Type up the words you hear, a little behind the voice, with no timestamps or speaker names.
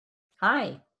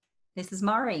Hi, this is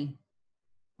Mari.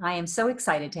 I am so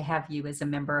excited to have you as a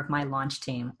member of my launch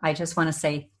team. I just want to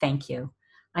say thank you.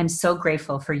 I'm so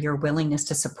grateful for your willingness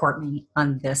to support me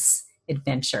on this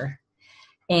adventure.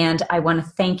 And I want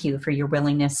to thank you for your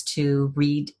willingness to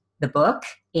read the book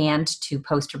and to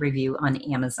post a review on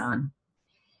Amazon.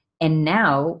 And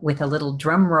now, with a little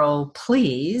drum roll,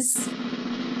 please,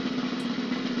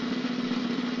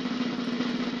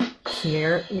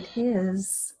 here it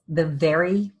is. The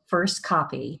very first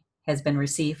copy has been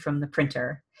received from the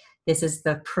printer. This is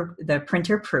the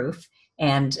printer proof,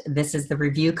 and this is the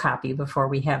review copy before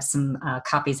we have some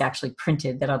copies actually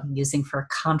printed that I'll be using for a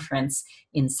conference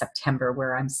in September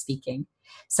where I'm speaking.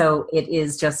 So it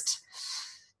is just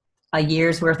a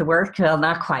year's worth of work. Well,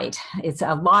 not quite. It's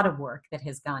a lot of work that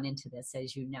has gone into this,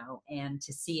 as you know, and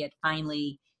to see it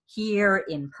finally here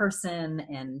in person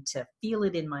and to feel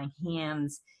it in my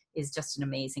hands is just an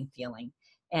amazing feeling.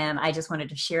 And I just wanted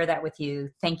to share that with you.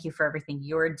 Thank you for everything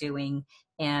you're doing.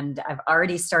 And I've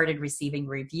already started receiving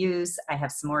reviews. I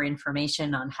have some more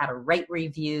information on how to write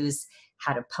reviews,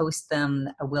 how to post them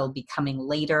will be coming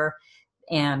later.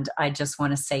 And I just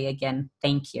want to say again,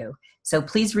 thank you. So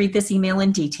please read this email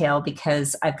in detail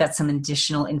because I've got some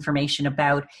additional information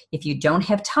about if you don't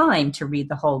have time to read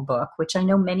the whole book, which I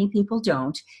know many people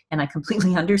don't, and I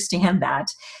completely understand that.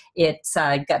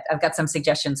 I've got some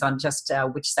suggestions on just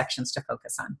which sections to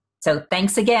focus on. So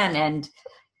thanks again, and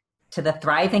to the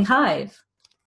thriving Hive.